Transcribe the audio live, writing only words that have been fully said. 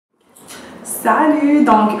Salut!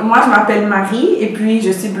 Donc, moi, je m'appelle Marie et puis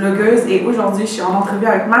je suis blogueuse et aujourd'hui, je suis en entrevue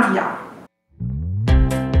avec Maria.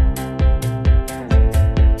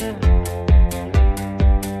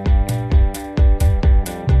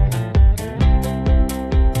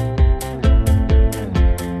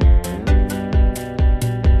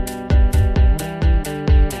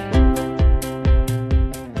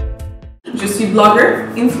 Je suis blogueur,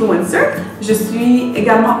 influencer. Je suis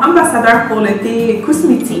également ambassadeur pour le thé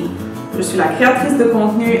Cosmétique. Je suis la créatrice de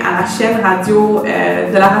contenu à la chaîne radio,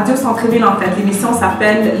 de la radio Centre-Ville en fait. L'émission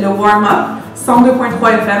s'appelle Le Warm-Up, 102.3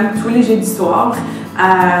 FM tous les jeudis soirs,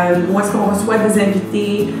 où est-ce qu'on reçoit des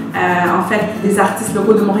invités, en fait des artistes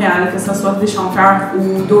locaux de Montréal, que ce soit des chanteurs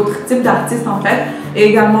ou d'autres types d'artistes en fait. Et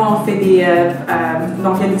également on fait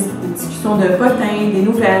donc il y a des discussions de potins, des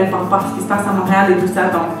nouvelles par rapport à ce qui se passe à Montréal et tout ça.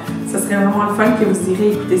 Donc ce serait vraiment le fun que vous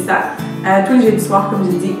irez écouter ça tous les jeudis soirs, comme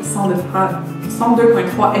j'ai dit,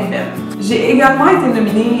 102.3 FM. J'ai également été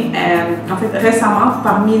nominée en fait récemment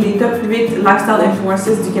parmi les top 8 lifestyle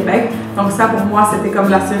influencers du Québec. Donc ça pour moi c'était comme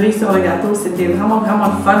la cerise sur le gâteau. C'était vraiment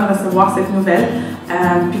le fun de recevoir cette nouvelle.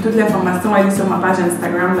 Puis toute l'information elle est sur ma page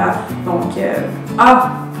Instagram là. Donc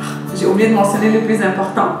j'ai oublié de mentionner le plus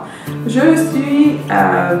important. Je suis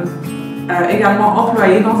également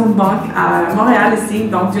employée dans une banque à Montréal ici.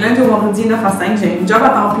 Donc du lundi au vendredi 9 à 5, j'ai un job à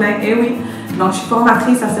temps plein, et oui. Donc je suis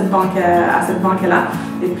formatrice à cette banque-là.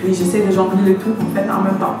 Et puis j'essaie de jongler le tout en fait en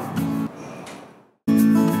même temps.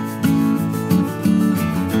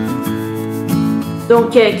 Donc,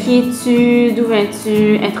 qui es-tu? D'où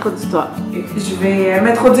viens-tu? Introduis-toi. Je vais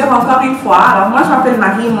m'introduire encore une fois. Alors moi je m'appelle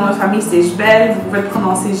Marie, mon nom de famille c'est Jbeil. Vous pouvez le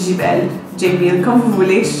prononcer Jbeil, comme vous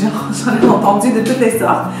voulez. J'en ai entendu de toutes les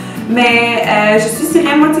sortes. Mais je suis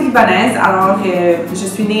syrienne moitié libanaise. Alors je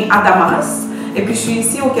suis née à Damas. Et puis je suis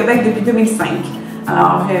ici au Québec depuis 2005.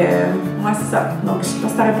 Alors, ouais, c'est ça. Donc, je sais pas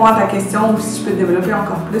si ça répond à ta question ou si je peux développer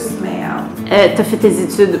encore plus, mais... T'as fait tes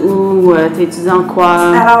études où? T'as étudié en quoi?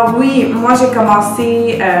 Alors oui, moi j'ai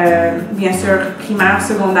commencé, bien sûr, primaire,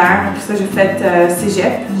 secondaire, puis ça j'ai fait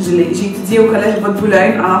cégep. J'ai étudié au Collège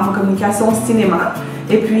Bois-de-Boulogne en communication cinéma.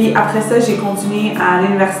 Et puis après ça, j'ai continué à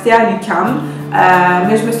l'université à l'UQAM.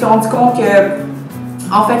 Mais je me suis rendu compte que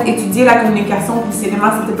en fait, étudier la communication et le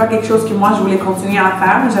cinéma, c'était pas quelque chose que moi je voulais continuer à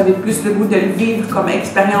faire, mais j'avais plus le goût de le vivre comme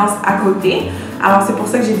expérience à côté. Alors c'est pour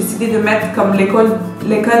ça que j'ai décidé de mettre comme l'école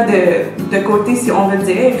de côté, si on veut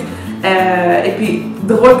dire. Et puis,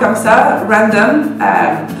 drôle comme ça, random,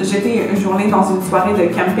 j'étais une journée dans une soirée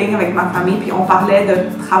de camping avec ma famille, puis on parlait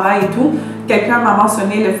de travail et tout. Quelqu'un m'a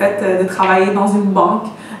mentionné le fait de travailler dans une banque.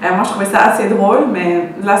 Moi, je trouvais ça assez drôle, mais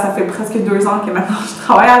là, ça fait presque 2 ans que maintenant je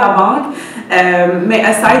travaille à la banque. Mais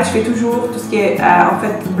aside, je fais toujours tout ce qui est, en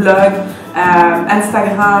fait, blog,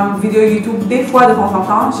 Instagram, vidéo YouTube. Des fois, de temps en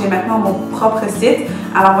temps, j'ai maintenant mon propre site.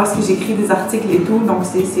 Alors, où est-ce que j'écris des articles et tout. Donc,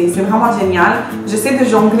 c'est vraiment génial. J'essaie de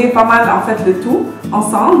jongler pas mal, en fait, de tout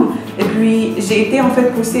ensemble. Et puis, j'ai été, en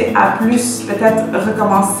fait, poussée à plus, peut-être,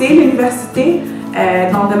 recommencer l'université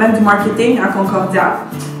dans le domaine du marketing à Concordia.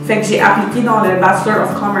 Fait que j'ai appliqué dans le Bachelor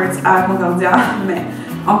of Commerce à Concordia, mais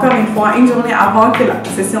encore une fois, une journée avant que la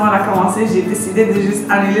session a commencé, j'ai décidé de juste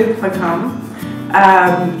annuler le programme.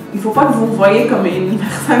 Il ne faut pas que vous me voyez comme une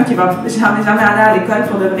personne qui va jamais aller à l'école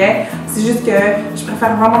pour de vrai. C'est juste que je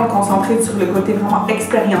préfère vraiment me concentrer sur le côté vraiment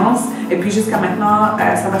expérience. Et puis jusqu'à maintenant,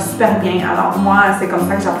 ça va super bien. Alors moi, c'est comme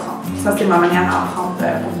ça que j'apprends. Ça, c'est ma manière d'apprendre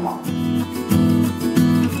pour moi.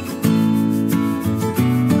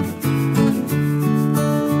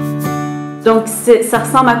 Donc, ça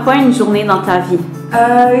ressemble à quoi une journée dans ta vie?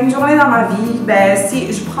 Une journée dans ma vie, ben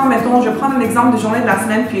si je prends, mettons, je vais prendre un exemple de journée de la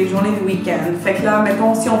semaine puis une journée du week-end. Fait que là,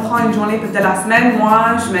 mettons, si on prend une journée de la semaine,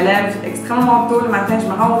 moi, je me lève extrêmement tôt le matin, je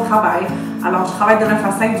me rends au travail. Alors, je travaille de 9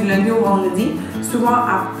 à 5 du lundi au vendredi. Souvent,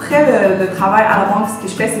 après le travail à la banque, ce que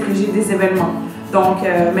je fais, c'est que j'ai des événements. Donc,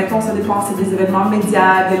 mettons, ça dépend, c'est des événements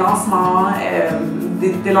médias, des lancements,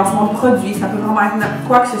 des lancements de produits, ça peut vraiment être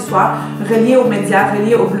quoi que ce soit, relié aux médias,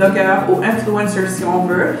 relié aux blogueurs, aux influencers si on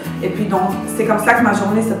veut. Et puis donc, c'est comme ça que ma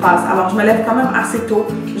journée se passe. Alors, je me lève quand même assez tôt,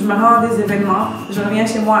 je me rends à des événements, je reviens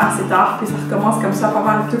chez moi assez tard, puis ça recommence comme ça pas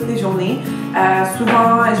mal toutes les journées.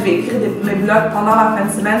 Souvent, je vais écrire mes blogs pendant la fin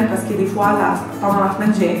de semaine parce que des fois, pendant la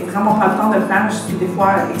semaine, j'ai vraiment pas le temps de le faire, je suis des fois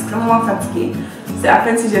extrêmement fatiguée. C'est à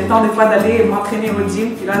peine si j'ai le temps des fois d'aller m'entraîner au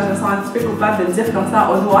gym, puis là je me sens un petit peu coupable de le dire comme ça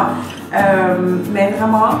aux doigts. Mais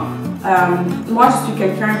vraiment, moi je suis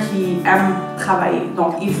quelqu'un qui aime travailler,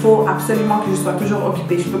 donc il faut absolument que je sois toujours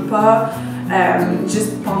occupée. Je peux pas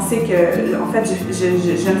juste penser que en fait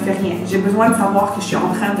je ne fais rien. J'ai besoin de savoir que je suis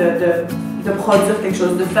en train de produire quelque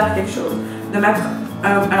chose, de faire quelque chose, de mettre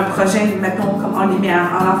un projet, mettons, comme en lumière,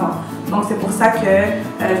 en avant. Donc, c'est pour ça que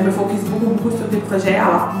je me focus beaucoup sur des projets.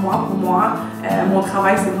 Alors, pour moi, mon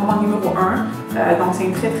travail, c'est vraiment numéro 1. Donc, c'est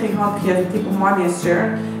une très grande priorité pour moi, bien sûr.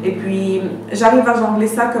 Et puis, j'arrive à jongler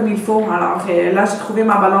ça comme il faut. Alors, là, j'ai trouvé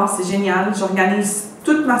ma balance, c'est génial. J'organise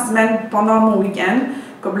toute ma semaine pendant mon week-end.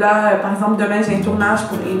 Comme là, par exemple, demain, j'ai un tournage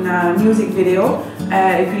pour une music vidéo.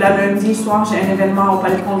 Et puis là, lundi soir, j'ai un événement au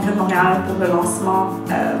Palais de Congrès de Montréal pour le lancement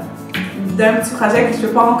d'un petit projet que je ne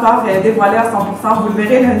peux pas encore dévoiler à 100%. Vous le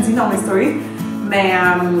verrez lundi dans mes stories. Mais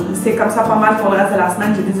c'est comme ça pas mal pour le reste de la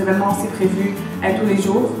semaine. J'ai des événements aussi prévus tous les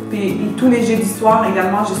jours. Puis tous les jeudis soirs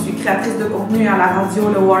également, je suis créatrice de contenu à la radio,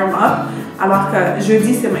 le warm-up. Alors que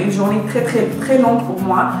jeudi, c'est une journée très longue pour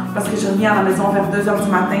moi parce que je reviens à la maison vers 2 h du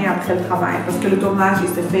matin après le travail. Parce que le tournage, il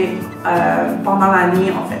se fait pendant la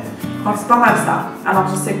nuit en fait. Donc c'est pas mal ça. Alors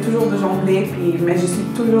j'essaie toujours de jongler, mais je suis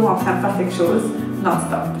toujours en train de faire quelque chose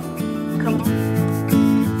non-stop.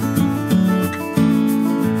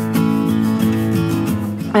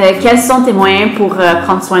 Quels sont tes moyens pour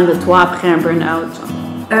prendre soin de toi après un burn-out?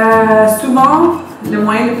 Souvent, le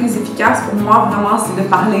moyen le plus efficace pour moi, vraiment, c'est de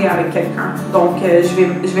parler avec quelqu'un. Donc,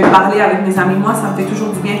 je vais parler avec mes amis. Moi, ça me fait toujours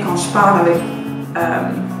du bien quand je parle avec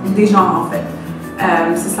des gens, en fait.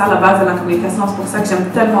 C'est ça la base de la communication. C'est pour ça que j'aime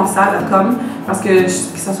tellement ça, la com. Parce que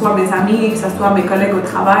ce soit mes amis, que ce soit mes collègues au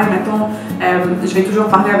travail, mettons, je vais toujours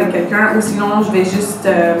parler avec quelqu'un. Ou sinon, je vais juste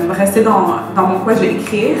rester dans mon coin, je vais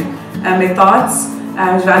écrire mes thoughts.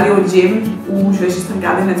 Je vais aller au gym ou je vais juste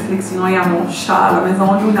regarder Netflix. Sinon, il y a mon chat à la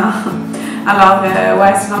maison, Luna. Alors,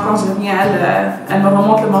 ouais, sinon quand je reviens, elle me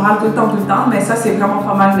remonte le moral tout le temps. Mais ça, c'est vraiment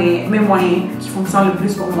pas mal mes moyens qui fonctionnent le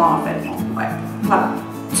plus pour moi, en fait. Donc, ouais, voilà.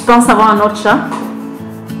 Tu penses avoir un autre chat?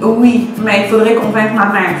 Oui, mais il faudrait convaincre ma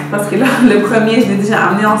mère. Parce que là, le premier, je l'ai déjà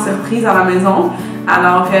amené en surprise à la maison.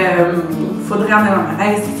 Alors, il faudrait amener ma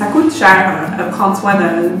mère. Ça coûte cher prendre soin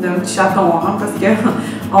d'un petit chaton, hein, parce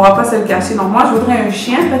qu'on va pas se le cacher. Donc, moi, je voudrais un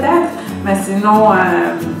chien peut-être, mais sinon,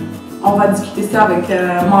 on va discuter ça avec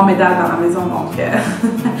mon médaille dans la maison. Donc,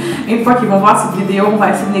 une fois qu'ils vont voir cette vidéo, on va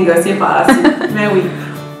essayer de négocier par la suite. Mais oui.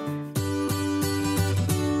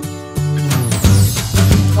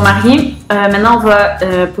 Bon, Marie, maintenant, on va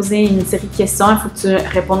poser une série de questions. Il faut que tu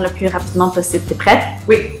répondes le plus rapidement possible. T'es prête?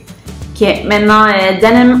 Oui. OK. Maintenant,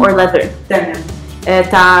 denim or leather? Denim.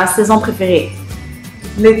 Ta saison préférée?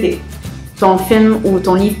 L'été. Ton film ou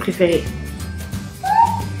ton livre préféré?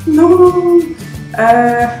 Non!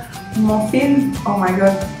 Mon film? Oh my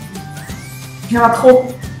god. Il y en a trop.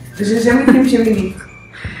 J'aime les films, j'aime les livres.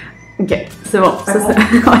 OK, c'est bon.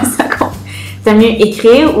 Ça compte. T'aimes mieux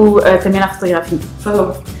écrire ou t'aimes mieux la photographie?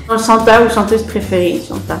 Photo. Ton chanteur ou chanteuse préférée?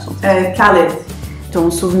 Khaled. Ton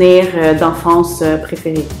souvenir d'enfance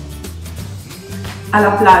préféré? À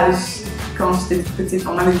la plage. Quand j'étais petite,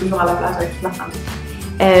 on allait toujours à la plage avec toute la famille.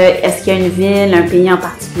 Est-ce qu'il y a une ville, un pays en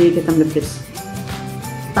particulier que t'aimes le plus?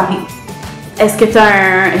 Paris. Est-ce que tu as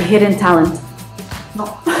un hidden talent? Non.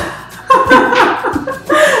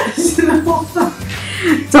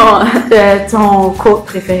 Ton quote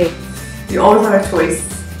préféré? You always have a choice.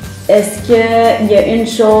 Est-ce qu'il y a une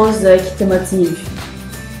chose qui te motive?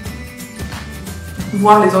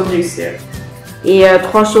 Voir les autres réussir. Et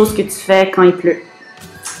 3 choses que tu fais quand il pleut?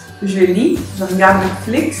 Je lis, je regarde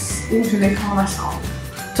Netflix ou je l'écran dans ma chambre.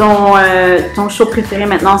 Ton show préféré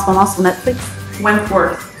maintenant en ce moment sur Netflix?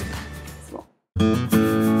 Wentworth.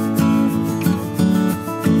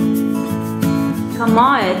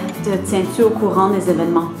 Comment te tiens-tu au courant des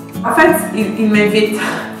événements? En fait, il m'invite.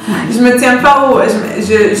 Je me tiens pas au...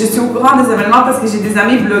 Je suis au courant des événements parce que j'ai des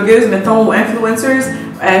amies blogueuses, mettons, ou influencers.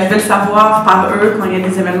 Je vais le savoir par eux quand il y a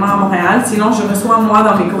des événements à Montréal. Sinon, je reçois moi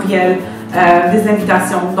dans mes courriels des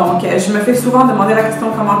invitations. Donc, je me fais souvent demander la question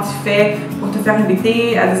comment tu fais pour te faire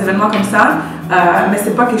inviter à des événements comme ça. Mais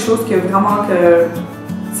c'est pas quelque chose que vraiment que...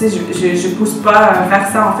 Tu sais, je pousse pas vers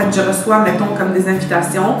ça. En fait, je reçois, mettons, comme des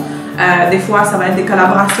invitations. Des fois, ça va être des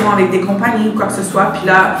collaborations avec des compagnies ou quoi que ce soit. Puis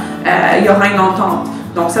là, il y aura une entente.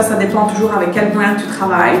 Donc ça dépend toujours avec quel brand tu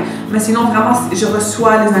travailles. Mais sinon, vraiment, je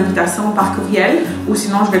reçois les invitations par courriel ou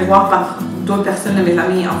sinon, je vais le voir par d'autres personnes de mes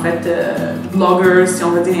amis, en fait, bloggers, si on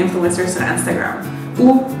veut dire influencers sur Instagram.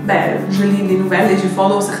 Ou, je lis des nouvelles et je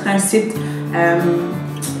follow certains sites,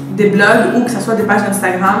 des blogs ou que ce soit des pages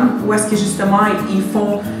Instagram où est-ce que justement, ils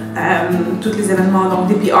font tous les événements, donc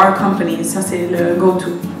des PR companies. Ça, c'est le go-to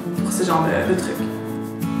pour ce genre de trucs.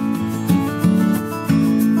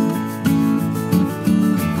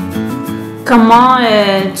 Comment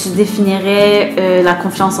tu définirais la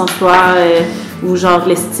confiance en soi ou genre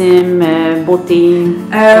l'estime, beauté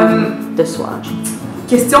de soi?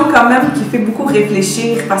 Question quand même qui fait beaucoup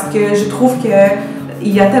réfléchir parce que je trouve que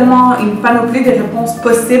il y a tellement une panoplie de réponses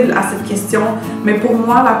possibles à cette question, mais pour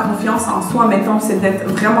moi, la confiance en soi, mettons, c'est d'être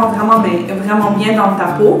vraiment bien dans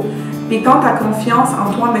ta peau. Puis quand tu as confiance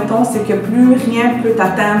en toi, mettons, c'est que plus rien peut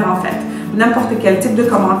t'atteindre, en fait. N'importe quel type de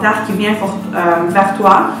commentaire qui vient vers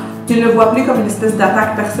toi, tu ne le vois plus comme une espèce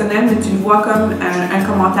d'attaque personnelle, mais tu le vois comme un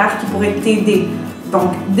commentaire qui pourrait t'aider.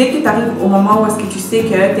 Donc, dès que tu arrives au moment où est-ce que tu sais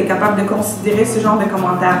que tu es capable de considérer ce genre de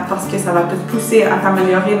commentaires parce que ça va te pousser à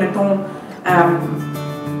t'améliorer, mettons,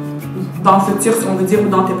 dans le futur, si on veut dire, ou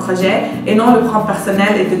dans tes projets, et non le prendre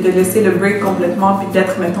personnel et de te laisser le break complètement, puis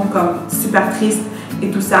d'être, mettons, comme super triste et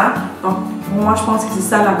tout ça. Donc, pour moi, je pense que c'est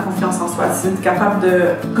ça la confiance en soi, c'est d'être capable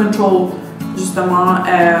de contrôler, justement,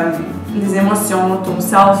 les émotions, ton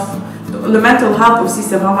self. Le mental health aussi,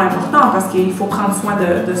 c'est vraiment important parce qu'il faut prendre soin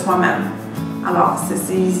de soi-même. Alors,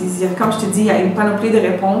 comme je te dis, il y a une panoplie de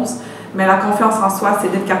réponses, mais la confiance en soi,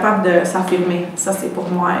 c'est d'être capable de s'affirmer. Ça, c'est pour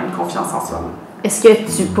moi une confiance en soi. Est-ce que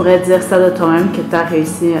tu pourrais dire ça de toi-même, que tu as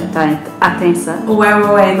réussi, tu as atteint ça?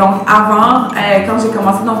 Ouais. Donc, avant, quand j'ai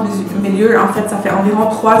commencé dans le milieu, en fait, ça fait environ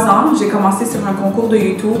 3 ans, j'ai commencé sur un concours de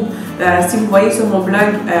YouTube. Si vous voyez sur mon blog,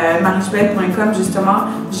 Jbeil.com, justement,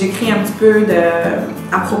 j'écris un peu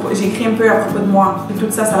à propos de moi. Et tout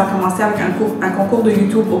ça, ça a commencé avec un concours de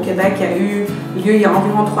YouTube au Québec qui a eu lieu il y a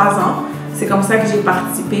environ 3 ans. C'est comme ça que j'ai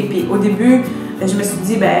participé. Puis au début, je me suis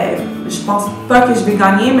dit, je pense pas que je vais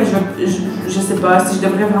gagner, mais je sais pas si je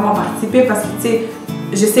devrais vraiment participer parce que, tu sais,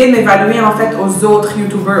 j'essaie de m'évaluer en fait aux autres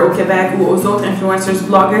YouTubers au Québec ou aux autres influencers,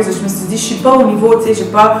 bloggers. Et je me suis dit, je suis pas au niveau, tu sais, j'ai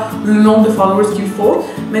pas le nombre de followers qu'il faut,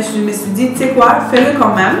 mais je me suis dit, tu sais quoi, fais-le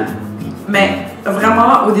quand même. Mais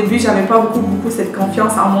vraiment, au début, j'avais pas beaucoup cette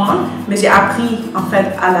confiance en moi, mais j'ai appris en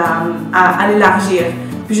fait à l'élargir.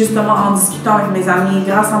 Puis justement, en discutant avec mes amis,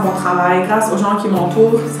 grâce à mon travail, grâce aux gens qui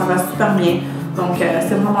m'entourent, ça va super bien. Donc,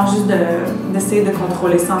 c'est vraiment juste d'essayer de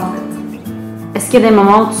contrôler ça, en fait. Est-ce qu'il y a des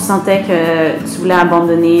moments où tu sentais que tu voulais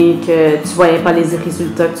abandonner, que tu voyais pas les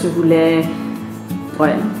résultats que tu voulais?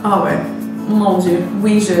 Ouais. Ah ouais. Mon Dieu.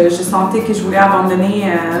 Oui, je sentais que je voulais abandonner.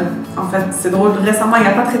 En fait, c'est drôle. Récemment, il n'y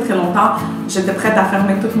a pas très longtemps, j'étais prête à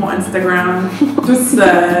fermer tout mon Instagram,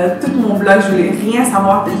 tout mon blog. Je voulais rien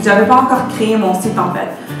savoir. J'avais pas encore créé mon site, en fait.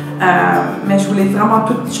 Mais je voulais vraiment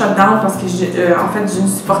tout shut down parce que, en fait, je ne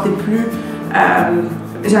supportais plus.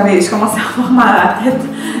 Je commençais à avoir mal à la tête.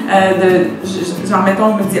 Genre,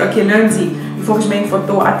 mettons, je me dis, OK, lundi, il faut que je mette une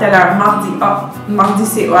photo à telle heure. Mardi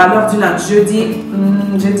c'est à l'heure du lunch. Jeudi,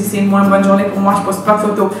 c'est une moins bonne journée pour moi, je poste pas de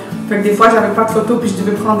photos. Fait que des fois, j'avais pas de photos, puis je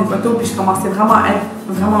devais prendre des photos, puis je commençais vraiment à être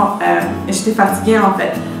j'étais fatiguée en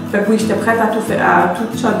fait. Fait que oui, j'étais prête à tout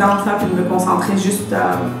shut down ça, puis de me concentrer juste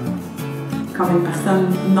comme une personne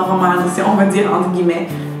normale, si on va dire, entre guillemets.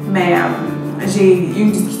 Mais j'ai eu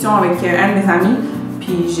une discussion avec un de mes amis,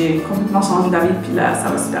 puis j'ai complètement changé d'avis, puis là, ça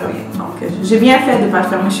va super bien. Donc, j'ai bien fait de ne pas le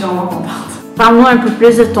fermer, je suis vraiment contente. Parle-nous un peu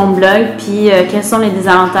plus de ton blog, puis quels sont les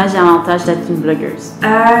désavantages et avantages d'être une blogueuse?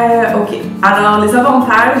 OK. Alors, les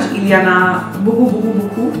avantages, il y en a beaucoup,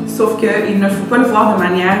 sauf qu'il ne faut pas le voir de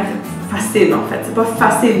manière facile, en fait. C'est pas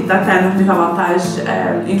facile d'atteindre les avantages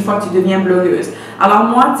une fois que tu deviens blogueuse. Alors,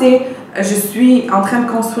 moi, tu sais, je suis en train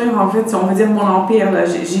de construire, en fait, si on veut dire, mon empire.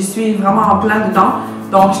 J'y suis vraiment en plein dedans.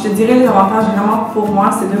 Donc, je te dirais, les avantages, vraiment, pour moi,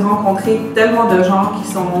 c'est de rencontrer tellement de gens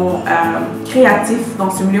qui sont créatifs dans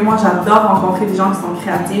ce milieu. Moi, j'adore rencontrer des gens qui sont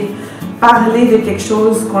créatifs, parler de quelque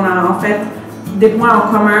chose qu'on a, en fait, des points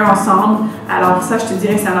en commun ensemble. Alors, ça, je te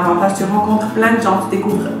dirais, c'est un avantage. Tu rencontres plein de gens, tu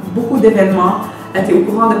découvres beaucoup d'événements. Tu es au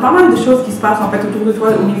courant de pas mal de choses qui se passent, en fait, autour de toi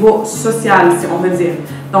au niveau social, si on veut dire.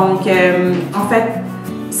 Donc, en fait,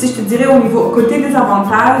 si je te dirais côté des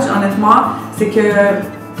avantages, honnêtement, c'est que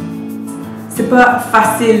c'est pas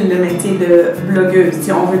facile le métier de blogueuse,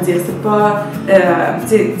 si on veut dire. C'est pas.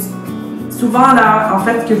 Souvent, là, en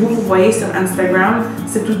fait, que vous voyez sur Instagram,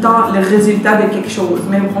 c'est tout le temps le résultat de quelque chose.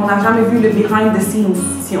 Mais on n'a jamais vu le behind the scenes,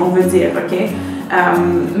 si on veut dire, OK?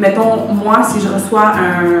 Mettons, moi, si je reçois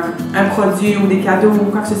un produit ou des cadeaux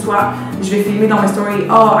ou quoi que ce soit, je vais filmer dans mes stories,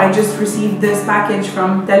 oh, I just received this package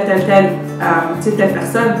from telle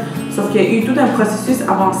personne. Sauf qu'il y a eu tout un processus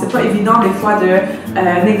avant. C'est pas évident des fois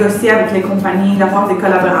de négocier avec les compagnies, d'avoir des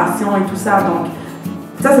collaborations et tout ça. Donc,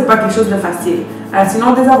 ça, c'est pas quelque chose de facile.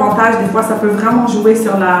 Sinon, des avantages, des fois, ça peut vraiment jouer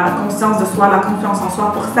sur la conscience de soi, la confiance en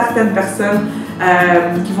soi pour certaines personnes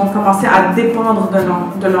qui vont commencer à dépendre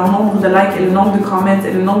de leur nombre de likes et le nombre de comments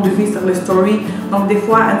et le nombre de vues sur le story. Donc, des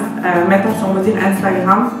fois, mettons si on veut dire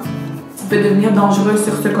Instagram, ça peut devenir dangereux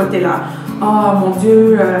sur ce côté-là. oh mon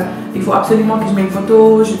Dieu, il faut absolument que je mette une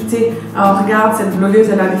photo. Tu sais, regarde, cette blogueuse,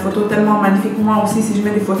 elle a des photos tellement magnifiques. Moi aussi, si je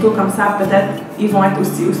mets des photos comme ça, peut-être ils vont être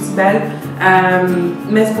aussi belles.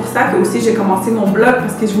 Mais c'est pour ça que aussi j'ai commencé mon blog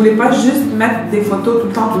parce que je voulais pas juste mettre des photos tout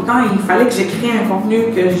le temps. Il fallait que j'écris un contenu,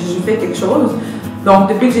 que je fais quelque chose. Donc,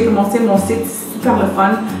 depuis que j'ai commencé mon site, c'est super le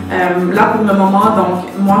fun. Là, pour le moment, donc,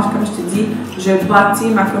 moi, comme je te dis, je bâtis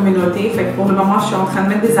ma communauté. Fait que pour le moment, je suis en train de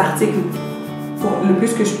mettre des articles pour le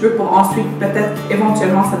plus que je peux pour ensuite, peut-être,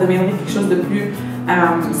 éventuellement, ça deviendrait quelque chose de plus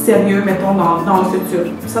sérieux, mettons, dans le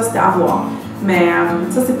futur. Ça, c'était à voir. Mais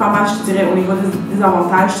ça, c'est pas mal, je te dirais, au niveau des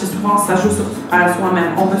avantages. C'est souvent, ça joue sur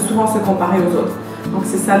soi-même. On veut souvent se comparer aux autres. Donc,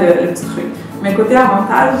 c'est ça le petit truc. Mais côté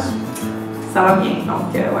avantage, ça va bien.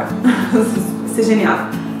 Donc, ouais, c'est génial.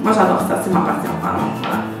 Moi, j'adore ça. C'est ma passion. Alors,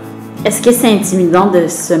 voilà. Est-ce que c'est intimidant de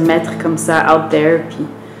se mettre comme ça out there? Puis...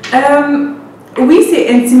 oui,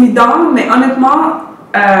 c'est intimidant, mais honnêtement,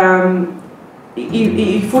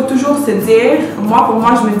 il faut toujours se dire, pour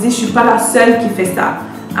moi, je me dis, je suis pas la seule qui fait ça.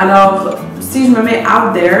 Alors, si je me mets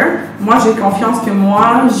out there, moi, j'ai confiance que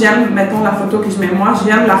moi, j'aime, mettons, la photo que je mets moi,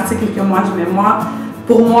 j'aime l'article que moi, je mets moi.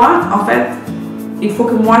 Pour moi, en fait, il faut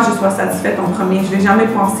que moi, je sois satisfaite en premier. Je vais jamais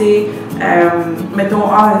penser, mettons,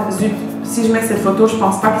 zut, si je mets cette photo, je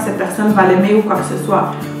pense pas que cette personne va l'aimer ou quoi que ce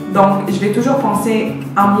soit. Donc, je vais toujours penser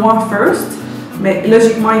à moi first. Mais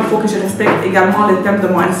logiquement, il faut que je respecte également le thème de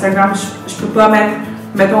mon Instagram. Je peux pas mettre,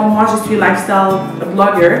 mettons, moi, je suis lifestyle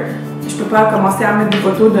blogger. Je peux pas commencer à mettre des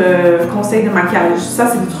photos de conseils de maquillage. Ça,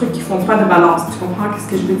 c'est des trucs qui font pas de balance. Tu comprends ce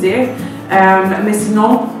que je veux dire? Mais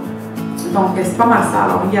sinon, donc, c'est pas mal ça.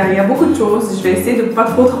 Alors, il y a beaucoup de choses. Je vais essayer de pas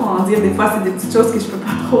trop en dire. Des fois, c'est des petites choses que je peux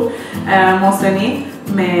pas trop mentionner.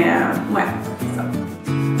 Mais, ouais, c'est ça.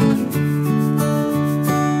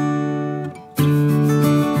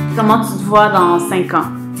 Comment tu te vois dans 5 ans?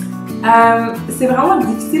 C'est vraiment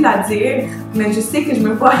difficile à dire, mais je sais que je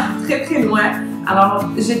me vois très très loin. Alors,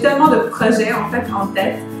 j'ai tellement de projets en fait en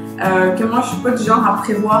tête que moi, je suis pas du genre à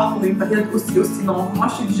prévoir pour une période aussi longue. Moi,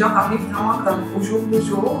 je suis du genre à vivre vraiment comme au jour le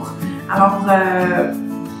jour. Alors,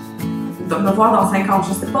 de me voir dans 5 ans,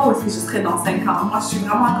 je sais pas où est-ce que je serai dans 5 ans. Moi, je suis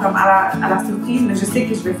vraiment comme à la surprise, mais je sais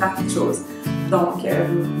que je vais faire quelque chose. Donc,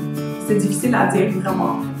 c'est difficile à dire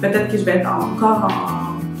vraiment. Peut-être que je vais être encore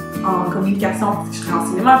en communication, peut-être que je serai en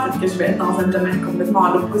cinéma, peut-être que je vais être dans un domaine complètement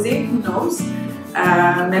à l'opposé, who knows.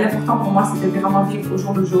 Mais l'important pour moi, c'est de vraiment vivre au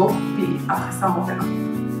jour le jour, puis après ça, on verra.